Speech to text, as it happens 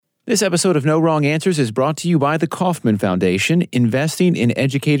This episode of No Wrong Answers is brought to you by the Kauffman Foundation, investing in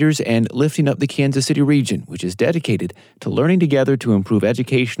educators and lifting up the Kansas City region, which is dedicated to learning together to improve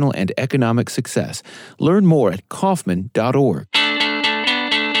educational and economic success. Learn more at Kauffman.org.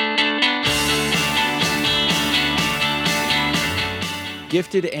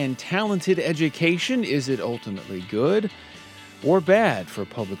 Gifted and talented education, is it ultimately good or bad for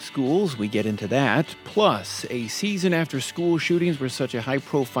public schools? We get into that. Plus, a season after school shootings were such a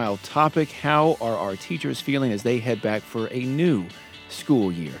high-profile topic. How are our teachers feeling as they head back for a new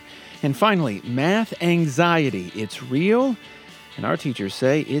school year? And finally, math anxiety. It's real, and our teachers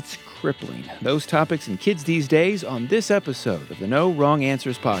say it's crippling. Those topics and kids these days on this episode of the No Wrong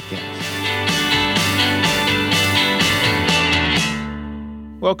Answers podcast.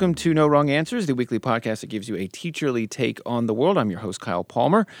 Welcome to No Wrong Answers, the weekly podcast that gives you a teacherly take on the world. I'm your host, Kyle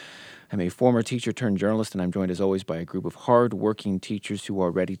Palmer. I'm a former teacher turned journalist, and I'm joined as always by a group of hard-working teachers who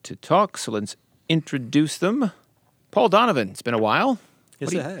are ready to talk. So let's introduce them. Paul Donovan, it's been a while.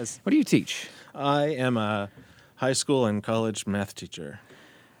 Yes, it has. What do you teach? I am a high school and college math teacher.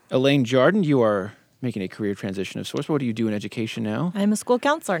 Elaine Jardin, you are making a career transition of sorts. What do you do in education now? I'm a school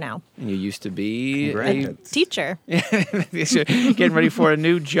counselor now. And you used to be a teacher. Getting ready for a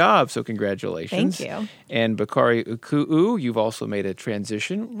new job, so congratulations. Thank you. And Bakari Uku'u, you've also made a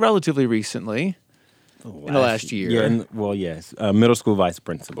transition relatively recently in the last year. Yeah, yes. Middle school vice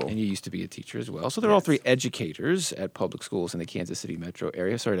principal. And you used to be a teacher as well. So they're all three educators at public schools in the Kansas City metro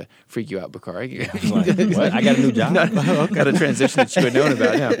area. Sorry to freak you out, Bakari. What? I got a new job? Got a transition that you had known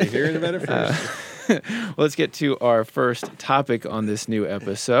about. Yeah. Hearing about it first. Well, let's get to our first topic on this new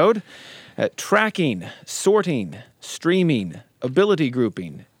episode. Tracking, sorting, streaming, ability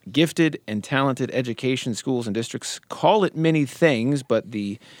grouping. Gifted and talented education schools and districts call it many things, but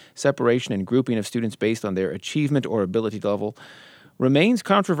the separation and grouping of students based on their achievement or ability level remains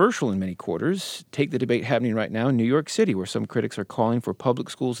controversial in many quarters. Take the debate happening right now in New York City, where some critics are calling for public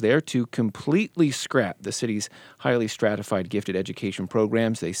schools there to completely scrap the city's highly stratified gifted education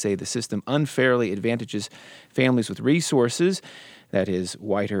programs. They say the system unfairly advantages families with resources, that is,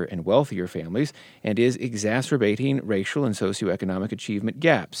 whiter and wealthier families, and is exacerbating racial and socioeconomic achievement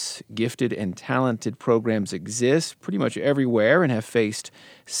gaps. Gifted and talented programs exist pretty much everywhere and have faced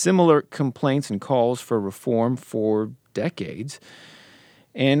similar complaints and calls for reform for decades.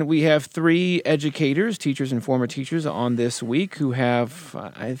 And we have three educators, teachers and former teachers, on this week who have,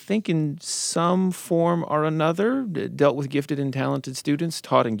 I think in some form or another, dealt with gifted and talented students,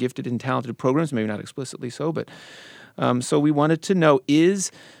 taught in gifted and talented programs, maybe not explicitly so, but so we wanted to know,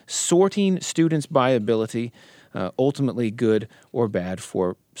 is sorting students by ability ultimately good or bad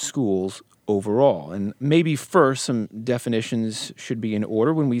for schools overall? And maybe first, some definitions should be in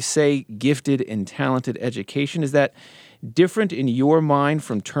order. When we say gifted and talented education, is that different in your mind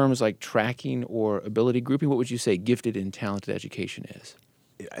from terms like tracking or ability grouping? What would you say gifted and talented education is?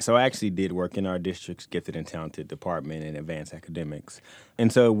 So I actually did work in our district's gifted and talented department in advanced academics.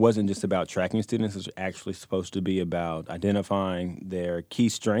 And so it wasn't just about tracking students. It was actually supposed to be about identifying their key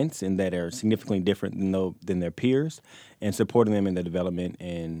strengths and that are significantly different than their peers and supporting them in the development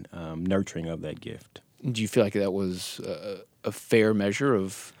and nurturing of that gift. Do you feel like that was a fair measure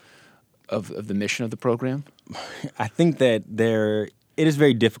of the mission of the program? I think that it is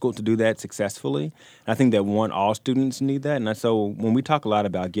very difficult to do that successfully. I think that, all students need that. And so when we talk a lot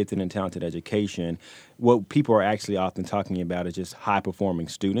about gifted and talented education, what people are actually often talking about is just high-performing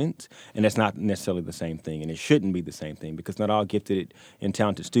students, and that's not necessarily the same thing, and it shouldn't be the same thing because not all gifted and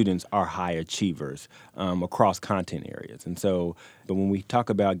talented students are high achievers across content areas. And so, but when we talk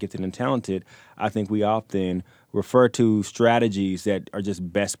about gifted and talented, I think we often refer to strategies that are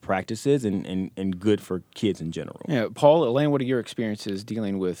just best practices and good for kids in general. Yeah, Paul, Elaine, what are your experiences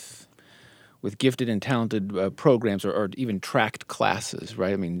dealing with gifted and talented programs or even tracked classes,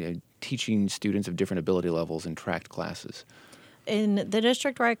 right? I mean, teaching students of different ability levels in tracked classes. In the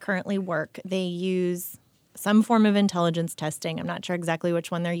district where I currently work, they use some form of intelligence testing. I'm not sure exactly which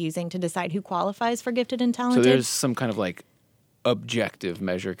one they're using to decide who qualifies for gifted and talented. So there's some kind of like objective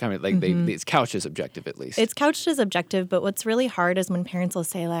measure, kind of like it's couched as objective at least. It's couched as objective, but what's really hard is when parents will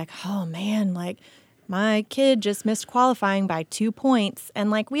say like, oh man, like my kid just missed qualifying by 2 points.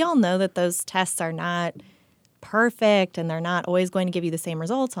 And like we all know that those tests are not perfect and they're not always going to give you the same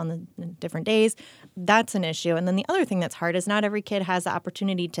results on the different days. That's an issue. And then the other thing that's hard is not every kid has the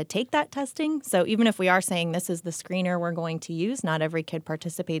opportunity to take that testing. So even if we are saying this is the screener we're going to use, not every kid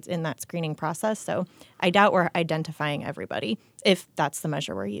participates in that screening process. So I doubt we're identifying everybody if that's the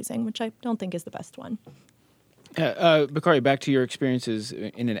measure we're using, which I don't think is the best one. Bakari, back to your experiences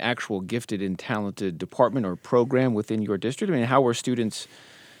in an actual gifted and talented department or program within your district. I mean, how were students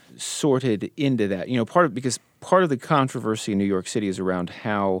sorted into that? Because part of the controversy in New York City is around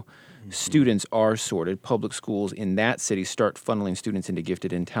how students are sorted. Public schools in that city start funneling students into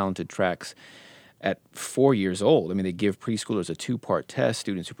gifted and talented tracks at 4 years old. I mean, they give preschoolers a 2-part test.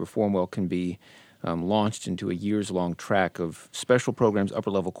 Students who perform well can be launched into a years-long track of special programs,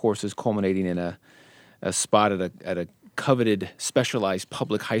 upper-level courses, culminating in a spot at a coveted specialized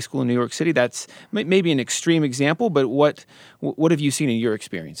public high school in New York City. That's maybe an extreme example, but what have you seen in your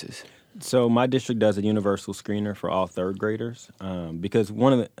experiences? So my district does a universal screener for all third graders because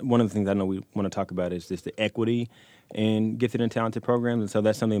one of the things I know we want to talk about is just the equity in gifted and talented programs, and so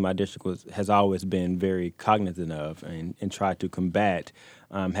that's something my district has always been very cognizant of and tried to combat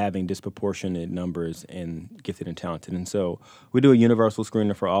having disproportionate numbers in gifted and talented. And so we do a universal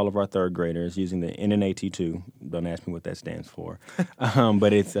screener for all of our third graders using the NNAT2. Don't ask me what that stands for,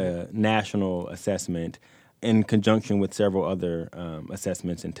 but it's a national assessment in conjunction with several other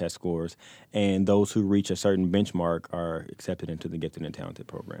assessments and test scores, and those who reach a certain benchmark are accepted into the gifted and talented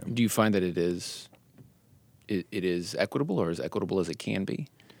program. Do you find that it is equitable, or as equitable as it can be?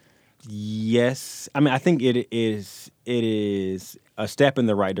 Yes. I mean, I think it is a step in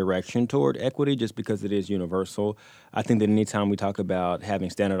the right direction toward equity just because it is universal. I think that anytime we talk about having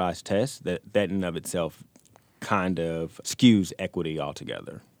standardized tests, that in and of itself kind of skews equity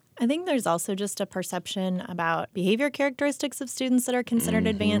altogether. I think there's also just a perception about behavior characteristics of students that are considered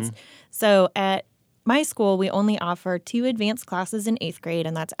advanced. So at my school, we only offer 2 advanced classes in 8th grade,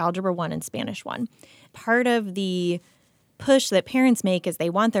 and that's Algebra 1 and Spanish 1. Part of the push that parents make is they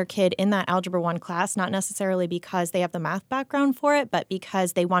want their kid in that Algebra 1 class, not necessarily because they have the math background for it, but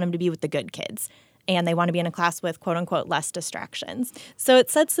because they want them to be with the good kids. And they want to be in a class with, quote unquote, less distractions. So it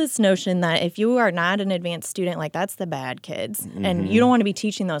sets this notion that if you are not an advanced student, like that's the bad kids. And you don't want to be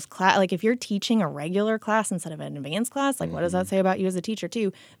teaching those class. Like if you're teaching a regular class instead of an advanced class, like what does that say about you as a teacher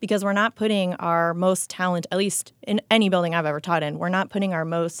too? Because we're not putting our most talent, at least in any building I've ever taught in, we're not putting our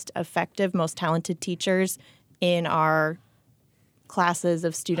most effective, most talented teachers in our classes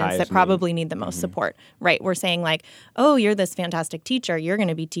of students that probably need the most support, right? We're saying like, oh, you're this fantastic teacher. You're going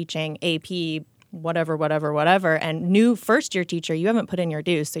to be teaching AP whatever, and new first-year teacher, you haven't put in your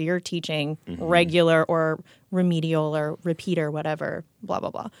dues, so you're teaching regular or remedial or repeat or whatever, blah, blah,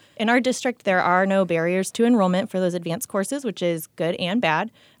 blah. In our district, there are no barriers to enrollment for those advanced courses, which is good and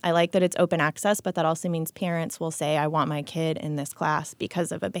bad. I like that it's open access, but that also means parents will say, I want my kid in this class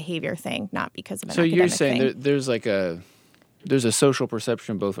because of a behavior thing, not because of an academic thing. So you're saying there's a social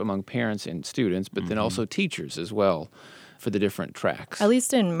perception both among parents and students, but then also teachers as well, for the different tracks. At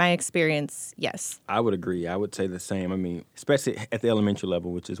least in my experience, yes. I would agree. I would say the same. I mean, especially at the elementary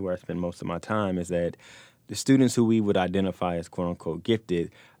level, which is where I spend most of my time, is that the students who we would identify as quote-unquote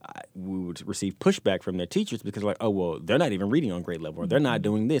gifted, we would receive pushback from their teachers because like, oh, well, they're not even reading on grade level, or they're not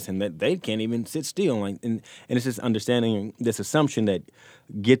doing this, and that they can't even sit still. And it's just understanding this assumption that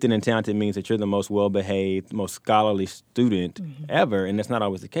gifted and talented means that you're the most well-behaved, most scholarly student ever, and that's not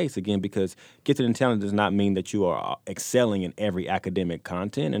always the case, again, because gifted and talented does not mean that you are excelling in every academic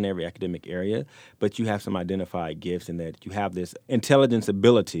content and every academic area, but you have some identified gifts and that you have this intelligence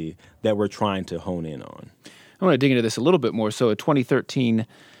ability that we're trying to hone in on. I want to dig into this a little bit more. So a 2013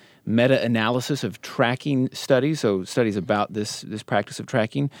 meta-analysis of tracking studies, so studies about this practice of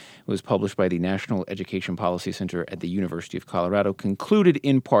tracking, was published by the National Education Policy Center at the University of Colorado, concluded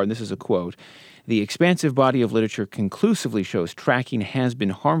in part, and this is a quote, "The expansive body of literature conclusively shows tracking has been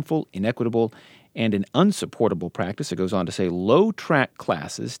harmful, inequitable, and an unsupportable practice." It goes on to say low-track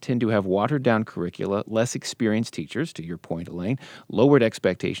classes tend to have watered-down curricula, less experienced teachers, to your point, Elaine, lowered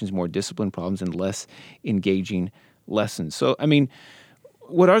expectations, more discipline problems, and less engaging lessons. So, I mean,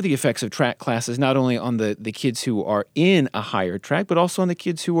 what are the effects of track classes, not only on the kids who are in a higher track, but also on the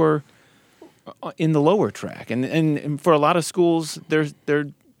kids who are in the lower track? And for a lot of schools, they're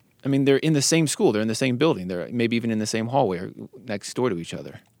in the same school, they're in the same building, they're maybe even in the same hallway or next door to each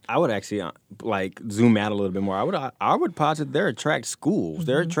other. I would actually zoom out a little bit more. I would posit there are track schools,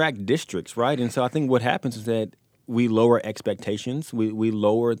 there are track districts, right? And so I think what happens is that we lower expectations, we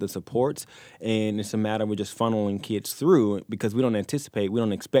lower the supports, and it's a matter of just funneling kids through because we don't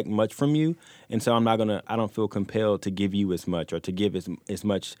expect much from you, and so I don't feel compelled to give you as much or to give as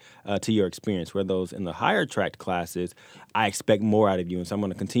much to your experience. Where those in the higher tracked classes, I expect more out of you, and so I'm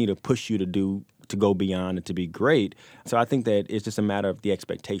going to continue to push you to go beyond and to be great. So I think that it's just a matter of the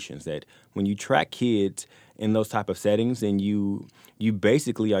expectations, that when you track kids in those type of settings, then you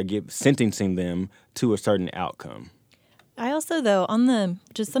basically are sentencing them to a certain outcome. I also, though,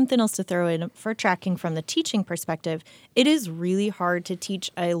 just something else to throw in for tracking from the teaching perspective, it is really hard to teach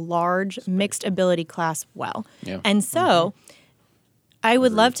a large mixed ability class well. Yeah. And so I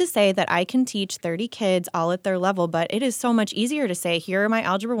would love to say that I can teach 30 kids all at their level, but it is so much easier to say, here are my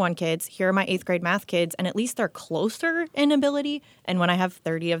Algebra 1 kids, here are my 8th grade math kids, and at least they're closer in ability. And when I have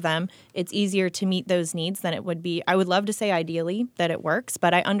 30 of them, it's easier to meet those needs than it would be. I would love to say ideally that it works,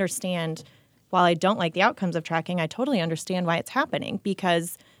 but I understand, while I don't like the outcomes of tracking, I totally understand why it's happening,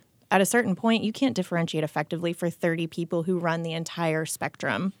 because at a certain point, you can't differentiate effectively for 30 people who run the entire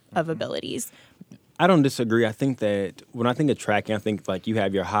spectrum of abilities. I don't disagree. I think that when I think of tracking, I think like you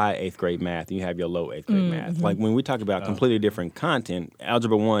have your high 8th grade math and you have your low 8th grade math. Like when we talk about completely different content,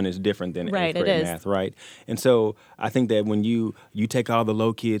 Algebra 1 is different than 8th grade math, right? And so I think that when you take all the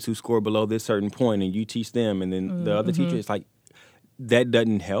low kids who score below this certain point and you teach them, and then the other teacher, it's like, that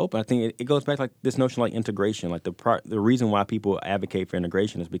doesn't help. I think it goes back to like this notion of like integration. Like the reason why people advocate for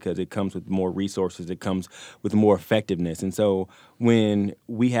integration is because it comes with more resources. It comes with more effectiveness. And so when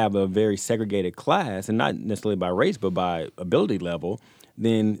we have a very segregated class, and not necessarily by race, but by ability level,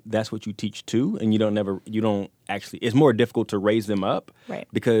 then that's what you teach too. And you don't actually, it's more difficult to raise them up, right?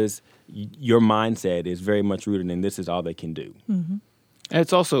 Because your mindset is very much rooted in this is all they can do. And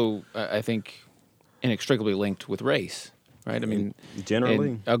it's also, I think, inextricably linked with race. Right. I mean,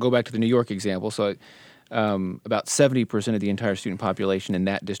 generally, I'll go back to the New York example. So, about 70% of the entire student population in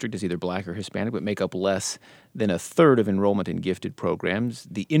that district is either Black or Hispanic, but make up less than a third of enrollment in gifted programs.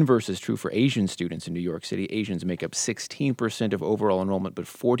 The inverse is true for Asian students in New York City. Asians make up 16% of overall enrollment, but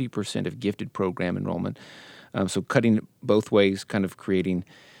 40% of gifted program enrollment. So, cutting both ways, kind of creating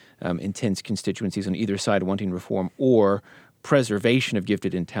intense constituencies on either side wanting reform or preservation of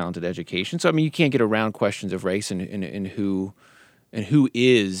gifted and talented education. So, I mean, you can't get around questions of race and who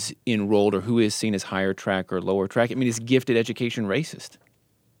is enrolled or who is seen as higher track or lower track. I mean, is gifted education racist?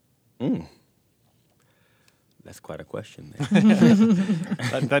 That's quite a question there.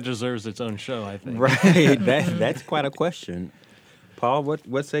 that deserves its own show, I think. Right. That's quite a question. Paul,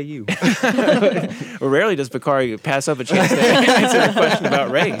 what say you? Well, rarely does Bakari pass up a chance to answer a question about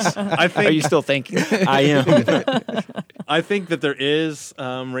race. Are you still thinking? I am. I think that there is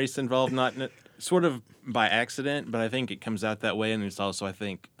race involved, not sort of by accident, but I think it comes out that way, and it's also, I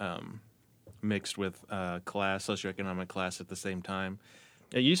think, mixed with class, socioeconomic class at the same time.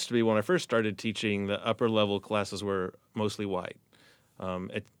 It used to be when I first started teaching, the upper level classes were mostly white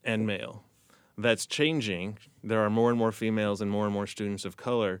and male. That's changing. There are more and more females and more students of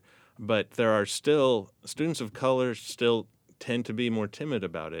color, but there are still students of color still tend to be more timid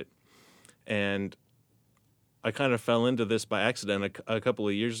about it. And I kind of fell into this by accident. A couple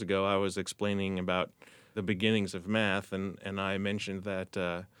of years ago, I was explaining about the beginnings of math, and I mentioned that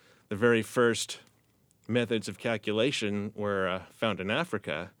the very first methods of calculation were found in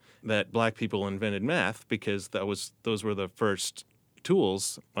Africa, that Black people invented math because those were the first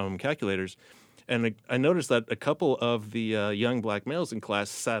tools, calculators. And I noticed that a couple of the young Black males in class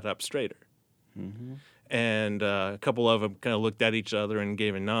sat up straighter. Mm-hmm. And a couple of them kind of looked at each other and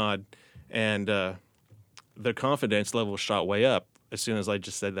gave a nod. And their confidence level shot way up as soon as I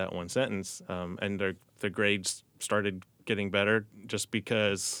just said that one sentence. And their grades started getting better just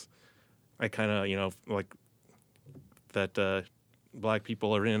because I kind of, like that Black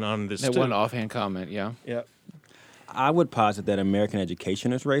people are in on this. That one offhand comment, yeah. Yeah. I would posit that American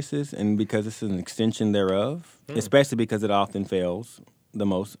education is racist, and because this is an extension thereof, especially because it often fails the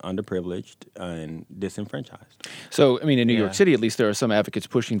most underprivileged and disenfranchised. So, I mean, in New York City, at least, there are some advocates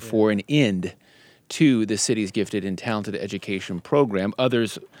pushing for an end to the city's gifted and talented education program.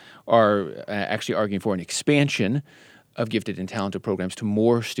 Others are actually arguing for an expansion of gifted and talented programs to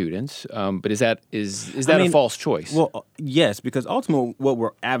more students. But is that a false choice? Well, yes, because ultimately what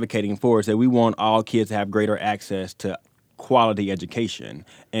we're advocating for is that we want all kids to have greater access to quality education.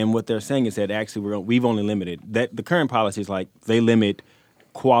 And what they're saying is that actually we've only limited, that the current policy is like they limit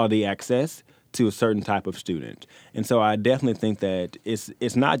quality access to a certain type of student. And so I definitely think that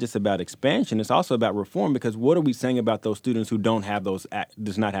it's not just about expansion, it's also about reform, because what are we saying about those students who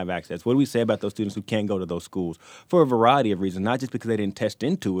does not have access? What do we say about those students who can't go to those schools for a variety of reasons, not just because they didn't test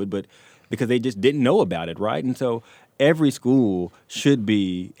into it, but because they just didn't know about it, right? And so every classroom should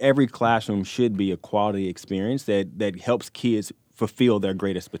be a quality experience that helps kids fulfill their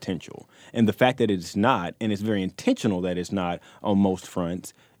greatest potential. And the fact that it's not, and it's very intentional that it's not on most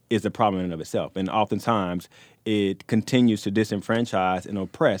fronts, is a problem in and of itself. And oftentimes, it continues to disenfranchise and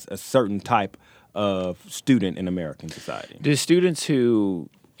oppress a certain type of student in American society. Do students who,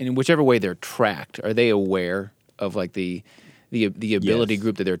 in whichever way they're tracked, are they aware of like the the ability Yes.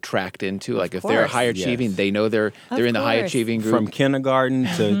 group that they're tracked into? Like if they're course. high achieving, Yes. they know they're in the high course. achieving group. From kindergarten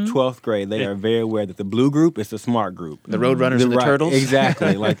to 12th grade, they are very aware that the blue group is the smart group. the Roadrunners and the Right, Turtles.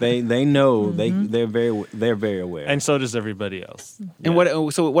 Exactly. Like they know they're very aware. And so does everybody else. And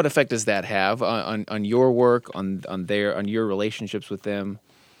what effect does that have on your work, on your relationships with them?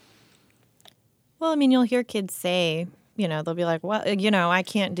 Well, I mean, you'll hear kids say, they'll be like, well, I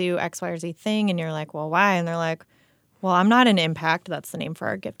can't do X, Y, or Z thing. And you're like, well, why? And they're like, well, I'm not an impact. That's the name for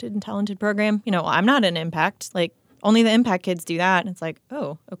our gifted and talented program. Well, I'm not an impact. Like, only the impact kids do that. And it's like,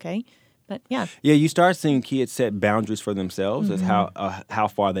 oh, okay. But yeah. Yeah, you start seeing kids set boundaries for themselves as how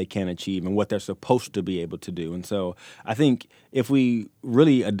far they can achieve and what they're supposed to be able to do. And so I think if we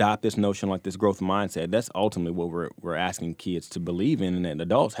really adopt this notion like this growth mindset, that's ultimately what we're asking kids to believe in, and that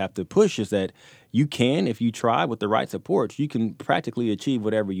adults have to push, is that you can, if you try with the right support, you can practically achieve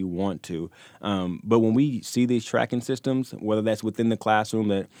whatever you want to. But when we see these tracking systems, whether that's within the classroom,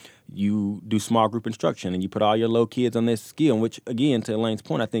 that you do small group instruction and you put all your low kids on this skill, which, again, to Elaine's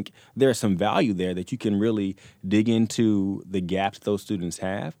point, I think there's some value there that you can really dig into the gaps those students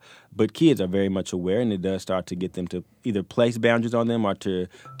have. But kids are very much aware, and it does start to get them to either place boundaries on them or to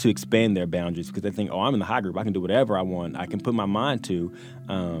expand their boundaries, because they think, oh, I'm in the high group, I can do whatever I want, I can put my mind to.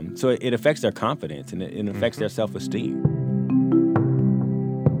 So it affects their confidence, and it affects their self-esteem.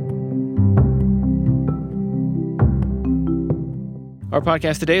 Our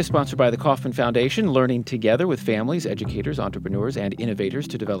podcast today is sponsored by the Kauffman Foundation, learning together with families, educators, entrepreneurs, and innovators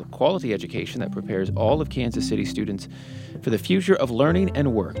to develop quality education that prepares all of Kansas City students for the future of learning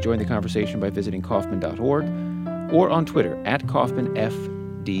and work. Join the conversation by visiting Kauffman.org or on Twitter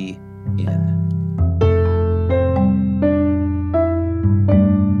 @KauffmanFDN.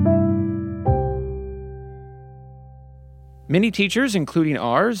 Many teachers, including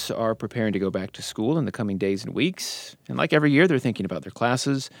ours, are preparing to go back to school in the coming days and weeks. And like every year, they're thinking about their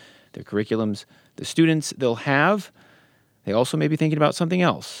classes, their curriculums, the students they'll have. They also may be thinking about something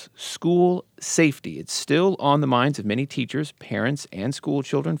else, school safety. It's still on the minds of many teachers, parents, and school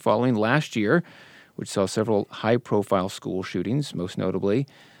children following last year, which saw several high-profile school shootings, most notably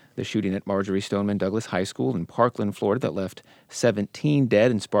the shooting at Marjorie Stoneman Douglas High School in Parkland, Florida, that left 17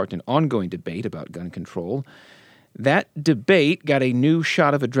 dead and sparked an ongoing debate about gun control. That debate got a new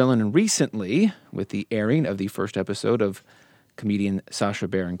shot of adrenaline recently with the airing of the first episode of comedian Sacha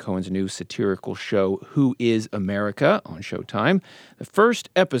Baron Cohen's new satirical show, Who is America, on Showtime. The first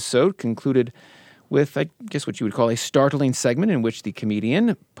episode concluded with, I guess, what you would call a startling segment in which the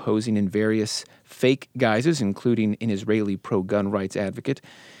comedian, posing in various fake guises, including an Israeli pro-gun rights advocate,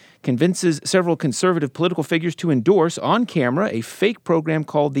 convinces several conservative political figures to endorse on camera a fake program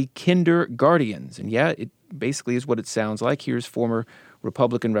called the Kinderguardians. And yeah, it basically is what it sounds like. Here's former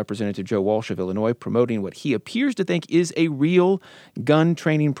Republican Representative Joe Walsh of Illinois promoting what he appears to think is a real gun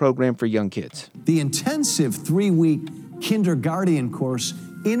training program for young kids. The intensive 3-week Kinderguardian course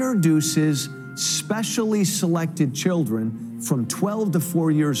introduces specially selected children from 12 to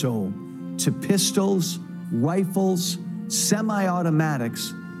 4 years old to pistols, rifles,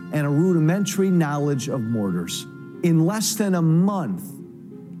 semi-automatics, and a rudimentary knowledge of mortars. In less than a month,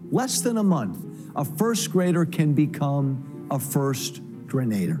 a first grader can become a first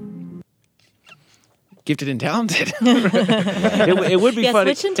grenader. Gifted and talented. it would be funny.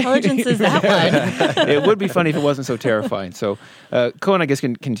 Which intelligence is that one? It would be funny if it wasn't so terrifying. So Cohen, I guess,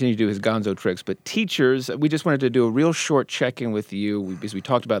 can continue to do his gonzo tricks. But teachers, we just wanted to do a real short check-in with you because we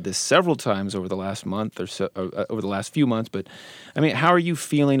talked about this several times over the last month or so, over the last few months. But, I mean, how are you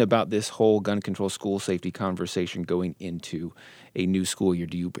feeling about this whole gun control school safety conversation going into a new school year?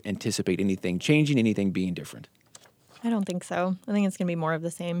 Do you anticipate anything changing, anything being different? I don't think so. I think it's going to be more of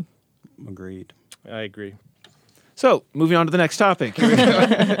the same. Agreed. I agree. So, moving on to the next topic. Here we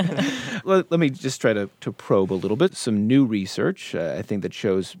go. Let me just try to probe a little bit. Some new research, I think, that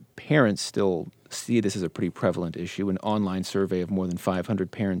shows parents still see this as a pretty prevalent issue. An online survey of more than 500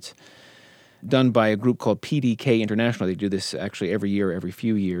 parents done by a group called PDK International. They do this actually every year, every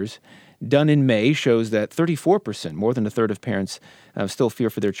few years. Done in May shows that 34%, more than a third of parents, still fear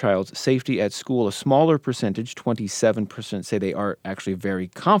for their child's safety at school. A smaller percentage, 27%, say they are actually very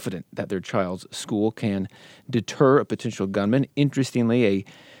confident that their child's school can deter a potential gunman. Interestingly, a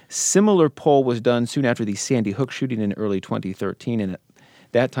similar poll was done soon after the Sandy Hook shooting in early 2013, and at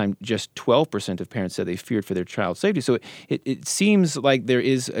that time, just 12% of parents said they feared for their child's safety. So it seems like there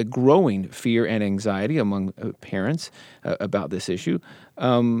is a growing fear and anxiety among parents about this issue.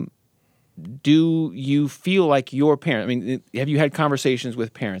 Do you feel like your parent, I mean, have you had conversations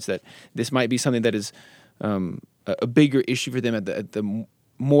with parents that this might be something that is a bigger issue for them at the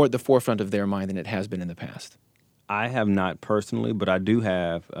more at the forefront of their mind than it has been in the past? I have not personally, but I do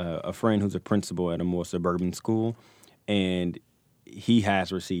have a friend who's a principal at a more suburban school, and he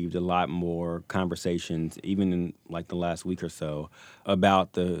has received a lot more conversations, even in like the last week or so,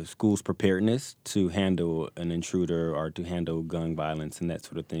 about the school's preparedness to handle an intruder or to handle gun violence and that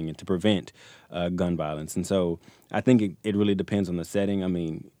sort of thing, and to prevent gun violence. And so I think it really depends on the setting. I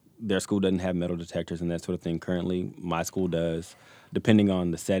mean, their school doesn't have metal detectors and that sort of thing currently. My school does. Depending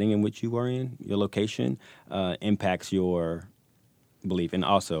on the setting in which you are in, your location impacts your belief. And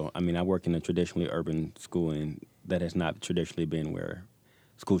also, I mean, I work in a traditionally urban school, and that has not traditionally been where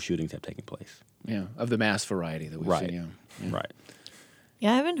school shootings have taken place. Yeah, of the mass variety that we've seen. Yeah. Right.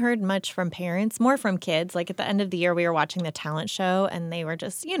 Yeah, I haven't heard much from parents, more from kids. Like at the end of the year, we were watching the talent show, and they were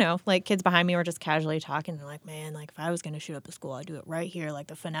just, like kids behind me were just casually talking. They're like, man, like if I was going to shoot up a school, I'd do it right here, like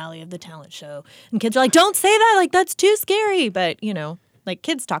the finale of the talent show. And kids are like, don't say that. Like that's too scary. But, like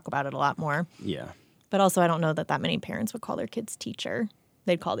kids talk about it a lot more. Yeah. But also, I don't know that many parents would call their kids teacher.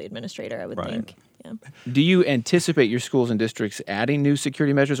 They'd call the administrator, I would Right. think. Yeah. Do you anticipate your schools and districts adding new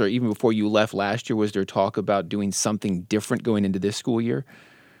security measures, or even before you left last year, was there talk about doing something different going into this school year?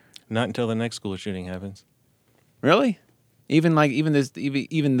 Not until the next school shooting happens. Really? Even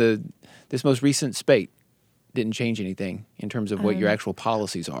this most recent spate didn't change anything in terms of what your actual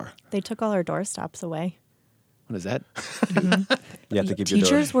policies are. They took all our doorstops away. What is that? You have to keep your Teachers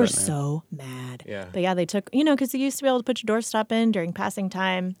doors were shut now. so mad. Yeah. But yeah, they took, because you used to be able to put your doorstop in during passing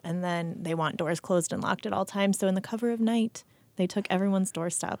time, and then they want doors closed and locked at all times. So in the cover of night, they took everyone's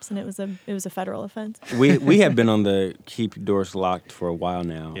doorstops, and it was a federal offense. We have been on the keep doors locked for a while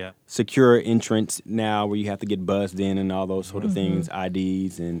now. Yeah. Secure entrance now, where you have to get buzzed in and all those sort of things,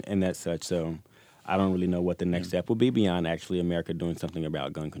 IDs and that such. So I don't really know what the next step will be beyond actually America doing something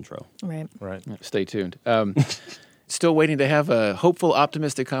about gun control. Right. Right. Stay tuned. Still waiting to have a hopeful,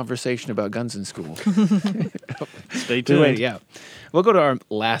 optimistic conversation about guns in school. Stay tuned. Wait, yeah. We'll go to our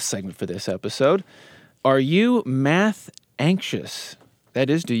last segment for this episode. Are you math anxious? That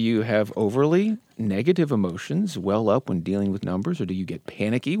is, do you have overly negative emotions well up when dealing with numbers, or do you get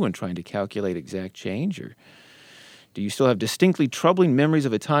panicky when trying to calculate exact change, or do you still have distinctly troubling memories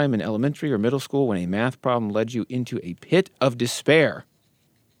of a time in elementary or middle school when a math problem led you into a pit of despair?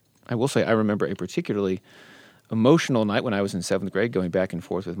 I will say I remember a particularly emotional night when I was in 7th grade, going back and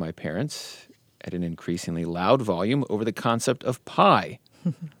forth with my parents at an increasingly loud volume over the concept of pi.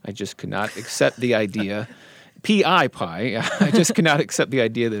 I just could not accept the idea, pi. I just could not accept the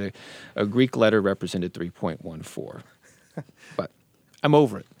idea that a Greek letter represented 3.14. But I'm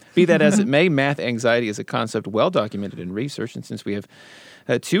over it. Be that as it may, math anxiety is a concept well documented in research, and since we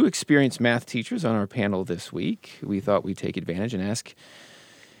have two experienced math teachers on our panel this week, we thought we'd take advantage and ask,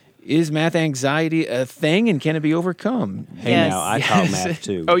 is math anxiety a thing, and can it be overcome? Hey, Yes. now, I taught math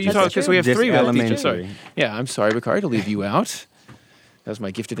too. Oh, you That's taught, because we have Just 3 math teachers. elementary. Sorry. Yeah, I'm sorry, Bakari, to leave you out. That was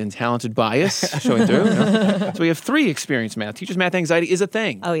my gifted and talented bias showing through. No. So we have 3 experienced math teachers. Math anxiety is a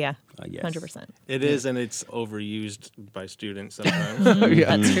thing. Oh, yeah. Yes. 100%. It is, and it's overused by students sometimes.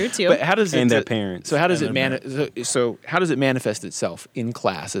 Yeah. That's true, too. But how does it And their parents. So how does And it so how does it manifest itself in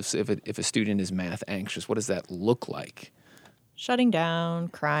class if a student is math anxious? What does that look like? Shutting down,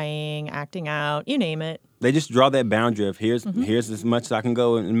 crying, acting out, you name it. They just draw that boundary of here's as much as I can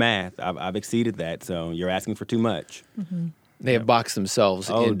go in math. I've exceeded that, so you're asking for too much. They have boxed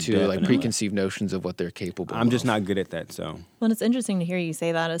themselves Oh, into like definitely. preconceived notions of what they're capable of. I'm just not good at that, so. Well, and it's interesting to hear you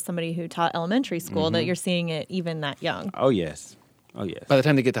say that as somebody who taught elementary school, that you're seeing it even that young. Oh, yes. Oh, yes. By the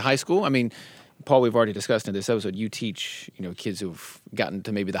time they get to high school, I mean, Paul, we've already discussed in this episode, you teach, kids who've gotten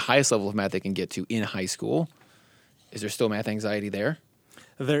to maybe the highest level of math they can get to in high school. Is there still math anxiety there?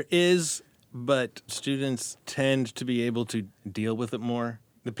 There is, but students tend to be able to deal with it more.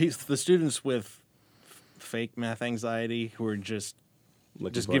 The students with fake math anxiety who are just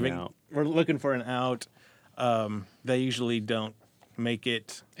Looking for giving, an out. we're looking for an out. They usually don't make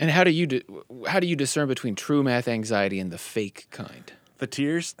it. And how do you discern between true math anxiety and the fake kind? The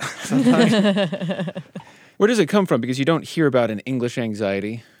tears. Where does it come from? Because you don't hear about an English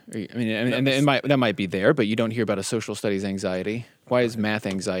anxiety. And that might be there, but you don't hear about a social studies anxiety. Why is math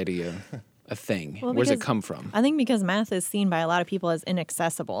anxiety a thing? Well, Where does it because come from? I think because math is seen by a lot of people as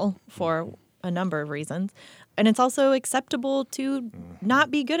inaccessible for a number of reasons. And it's also acceptable to not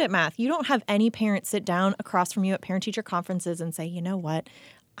be good at math. You don't have any parent sit down across from you at parent-teacher conferences and say, you know what?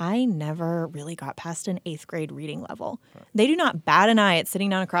 I never really got past an 8th grade reading level. They do not bat an eye at sitting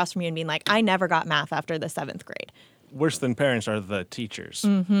down across from you and being like, I never got math after the 7th grade. Worse than parents are the teachers.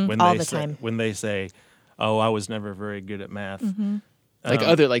 all the time. When they say, oh, I was never very good at math.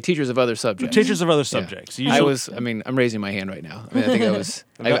 Like teachers of other subjects. Teachers of other subjects. Usually- I'm raising my hand right now. I think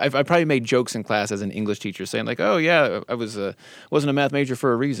I probably made jokes in class as an English teacher saying like, oh yeah, I wasn't a math major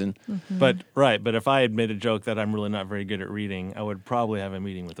for a reason. Mm-hmm. But if I had made a joke that I'm really not very good at reading, I would probably have a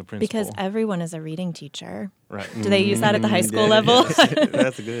meeting with the principal. Because everyone is a reading teacher. Right. Do they use that at the high school level?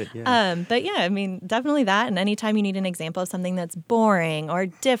 That's good. Yeah. But yeah, I mean, definitely that. And anytime you need an example of something that's boring or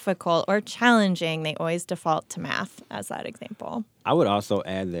difficult or challenging, they always default to math as that example. I would also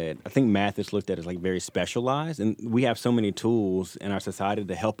add that I think math is looked at as like very specialized, and we have so many tools in our society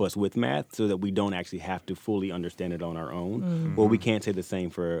to help us with math so that we don't actually have to fully understand it on our own. Mm-hmm. Well, we can't say the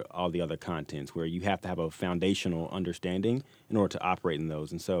same for all the other contents where you have to have a foundational understanding in order to operate in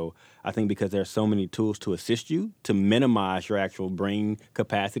those. And so I think because there are so many tools to assist you to minimize your actual brain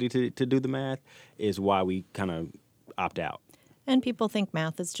capacity to do the math is why we kind of opt out. And people think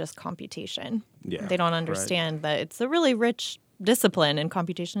math is just computation. Yeah, They don't understand that it's a really rich discipline, and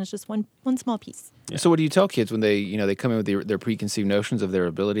computation is just one small piece. Yeah. So what do you tell kids when they come in with their preconceived notions of their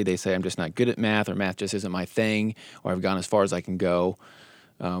ability? They say, I'm just not good at math, or math just isn't my thing, or I've gone as far as I can go.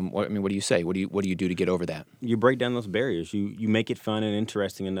 What do you say? What do you do to get over that? You break down those barriers. You make it fun and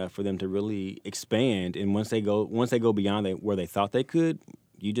interesting enough for them to really expand. And once they go beyond where they thought they could,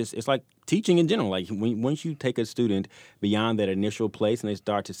 it's like teaching in general. Like once you take a student beyond that initial place and they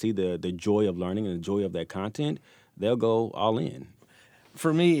start to see the joy of learning and the joy of that content, they'll go all in.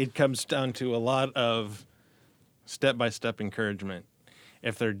 For me, it comes down to a lot of step-by-step encouragement.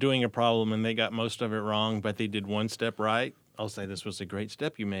 If they're doing a problem and they got most of it wrong, but they did one step right, I'll say, this was a great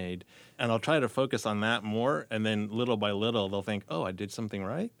step you made. And I'll try to focus on that more. And then little by little, they'll think, oh, I did something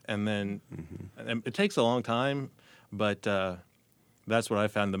right. And then and it takes a long time, but that's what I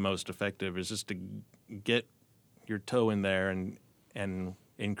found the most effective is just to get your toe in there and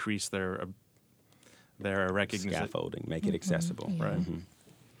increase their recognition. Scaffolding, make it accessible. Yeah. Right.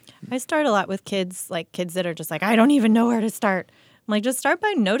 I start a lot with kids that are just like, I don't even know where to start. I'm like, just start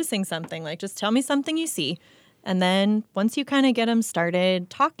by noticing something. Like, just tell me something you see. And then once you kind of get them started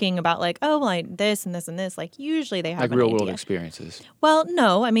talking about like, oh, like this and this and this, like usually they have Like an real idea. world experiences. Well,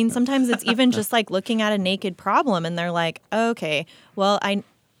 no. I mean, sometimes it's even just like looking at a naked problem and they're like, okay, well, I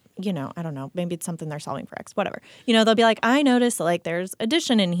don't know, maybe it's something they're solving for X, whatever. They'll be like, I noticed like there's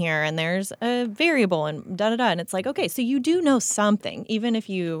addition in here and there's a variable and da-da-da. And it's like, okay, so you do know something, even if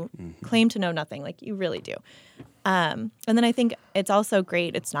you claim to know nothing, like you really do. And then I think it's also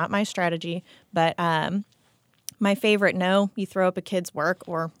great. It's not my strategy, but my favorite, you throw up a kid's work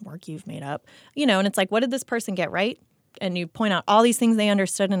or work you've made up, and it's like, what did this person get right? And you point out all these things they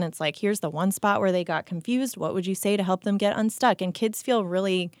understood, and it's like, here's the one spot where they got confused. What would you say to help them get unstuck? And kids feel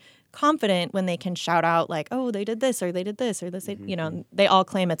really confident when they can shout out like, oh, they did this or they did this or this. They all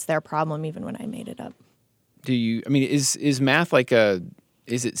claim it's their problem, even when I made it up. Is math like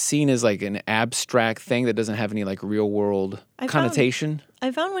is it seen as like an abstract thing that doesn't have any like real world connotation?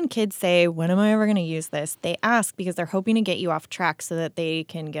 I found when kids say, when am I ever going to use this? They ask because they're hoping to get you off track so that they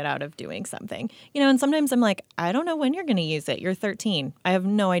can get out of doing something. And sometimes I'm like, I don't know when you're going to use it. You're 13. I have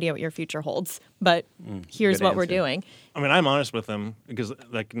no idea what your future holds, but here's what we're doing. I mean, I'm honest with them because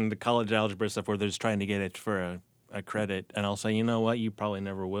like in the college algebra stuff where they're just trying to get it for a credit, and I'll say, you know what, you probably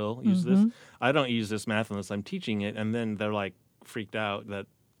never will use this. I don't use this math unless I'm teaching it, and then they're like freaked out that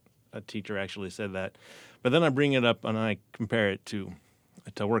a teacher actually said that. But then I bring it up and I compare it to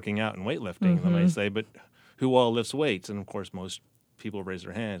working out and weightlifting. And I say, but who all lifts weights? And of course, most people raise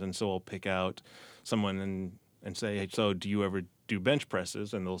their hands. And so I'll pick out someone and say, hey, so do you ever do bench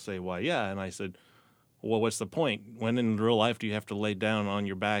presses? And they'll say, why, yeah. And I said, well, what's the point? When in real life do you have to lay down on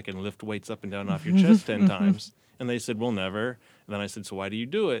your back and lift weights up and down off your chest 10 times? And they said, well, never. And then I said, so why do you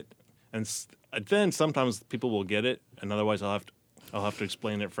do it? And then sometimes people will get it, and otherwise I'll have to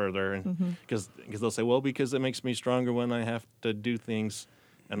explain it further, and because they'll say, well, because it makes me stronger when I have to do things.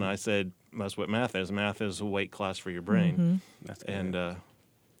 And I said, that's what math is. Math is a weight class for your brain. And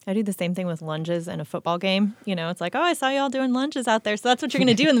I do the same thing with lunges in a football game. It's like, oh, I saw you all doing lunges out there. So that's what you're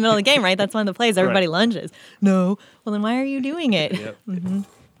going to do in the middle of the game, right? That's one of the plays. Everybody lunges. No. Well, then why are you doing it? Yep.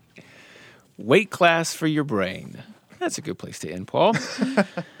 Weight class for your brain. That's a good place to end, Paul.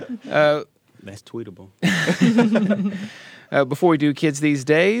 That's tweetable. Before we do Kids These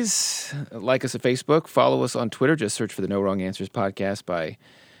Days, like us at Facebook, follow us on Twitter. Just search for the No Wrong Answers podcast by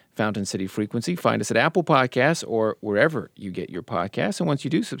Fountain City Frequency. Find us at Apple Podcasts or wherever you get your podcasts. And once you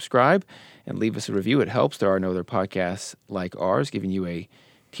do, subscribe and leave us a review. It helps. There are no other podcasts like ours giving you a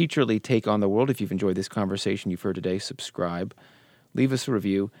teacherly take on the world. If you've enjoyed this conversation you've heard today, subscribe, leave us a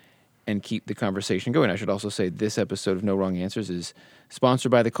review, and keep the conversation going. I should also say this episode of No Wrong Answers is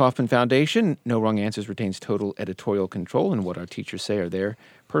sponsored by the Kauffman Foundation. No Wrong Answers retains total editorial control, and what our teachers say are their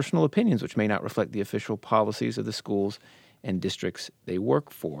personal opinions, which may not reflect the official policies of the schools and districts they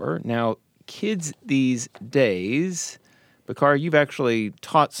work for. Now, kids these days, Bakari, you've actually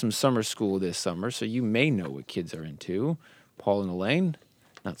taught some summer school this summer, so you may know what kids are into. Paul and Elaine,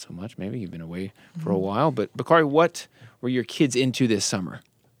 not so much. Maybe you've been away for a while. But Bakari, what were your kids into this summer?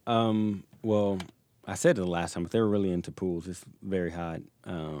 Well, I said it the last time, but they were really into pools. It's very hot.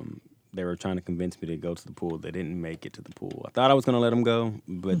 They were trying to convince me to go to the pool. They didn't make it to the pool. I thought I was going to let them go,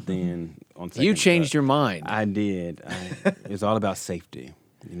 but then on second You changed thought, your mind. I did. It was all about safety.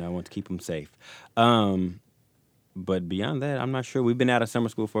 I want to keep them safe. But beyond that, I'm not sure. We've been out of summer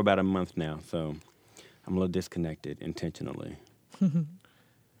school for about a month now, so I'm a little disconnected intentionally.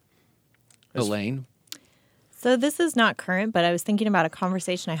 Elaine? So this is not current, but I was thinking about a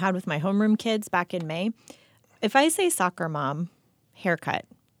conversation I had with my homeroom kids back in May. If I say soccer mom, haircut,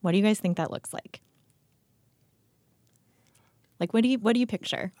 what do you guys think that looks like? Like, what do you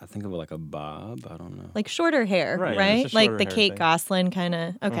picture? I think of it like a bob. I don't know. Like shorter hair, Right, right? it's a Like shorter the hair Kate thing. Gosselin kind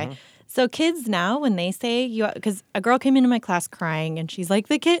of. Okay. So kids now, when they say because a girl came into my class crying and she's like,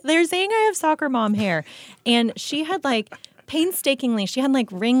 they're saying I have soccer mom hair, and she had like painstakingly, she had like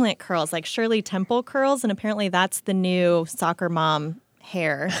ringlet curls, like Shirley Temple curls, and apparently that's the new soccer mom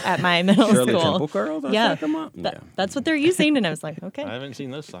hair at my middle Shirley school. Temple curls? Are Yeah. soccer mom? That's what they're using, and I was like, okay. I haven't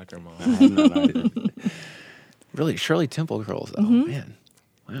seen those soccer moms. I have no idea. Really, Shirley Temple girls. Oh, man.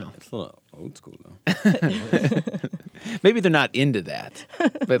 Wow. It's a little old school though. Maybe they're not into that,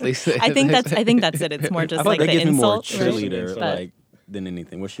 but at least I think that's it. It's more I just feel like that the gives me more insult. right? cheerleader But than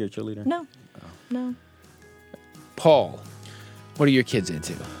anything. Was she a cheerleader? no. Paul, what are your kids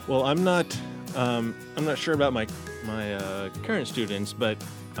into? Well, I'm not sure about my current students, but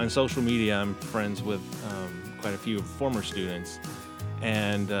on social media, I'm friends with quite a few former students,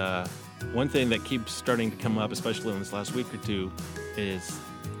 and one thing that keeps starting to come up, especially in this last week or two, is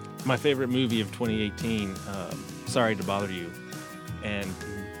my favorite movie of 2018, Sorry to Bother You, and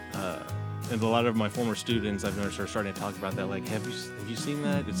a lot of my former students I've noticed are starting to talk about that. Like, have you seen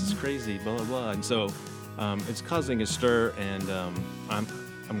that? It's just crazy, blah blah blah. And so it's causing a stir, and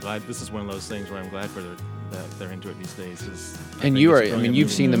I'm glad. This is one of those things where I'm glad that they're into it these days. And you are,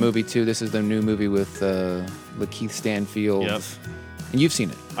 you've seen the movie too. This is the new movie with Lakeith Stanfield. Yep. And you've seen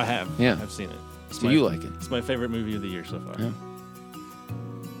it. I have. Yeah. I've seen it. So you like it. It's my favorite movie of the year so far. Yeah.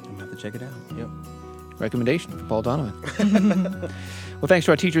 I'm gonna have to check it out. Yep. Recommendation for Paul Donovan. Well, thanks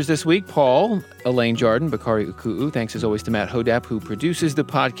to our teachers this week, Paul, Elaine Jordan, Bakari Uku'u. Thanks as always to Matt Hodap, who produces the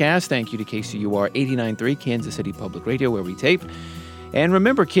podcast. Thank you to KCUR 89.3, Kansas City Public Radio, where we tape. And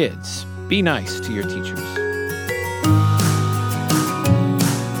remember, kids, be nice to your teachers.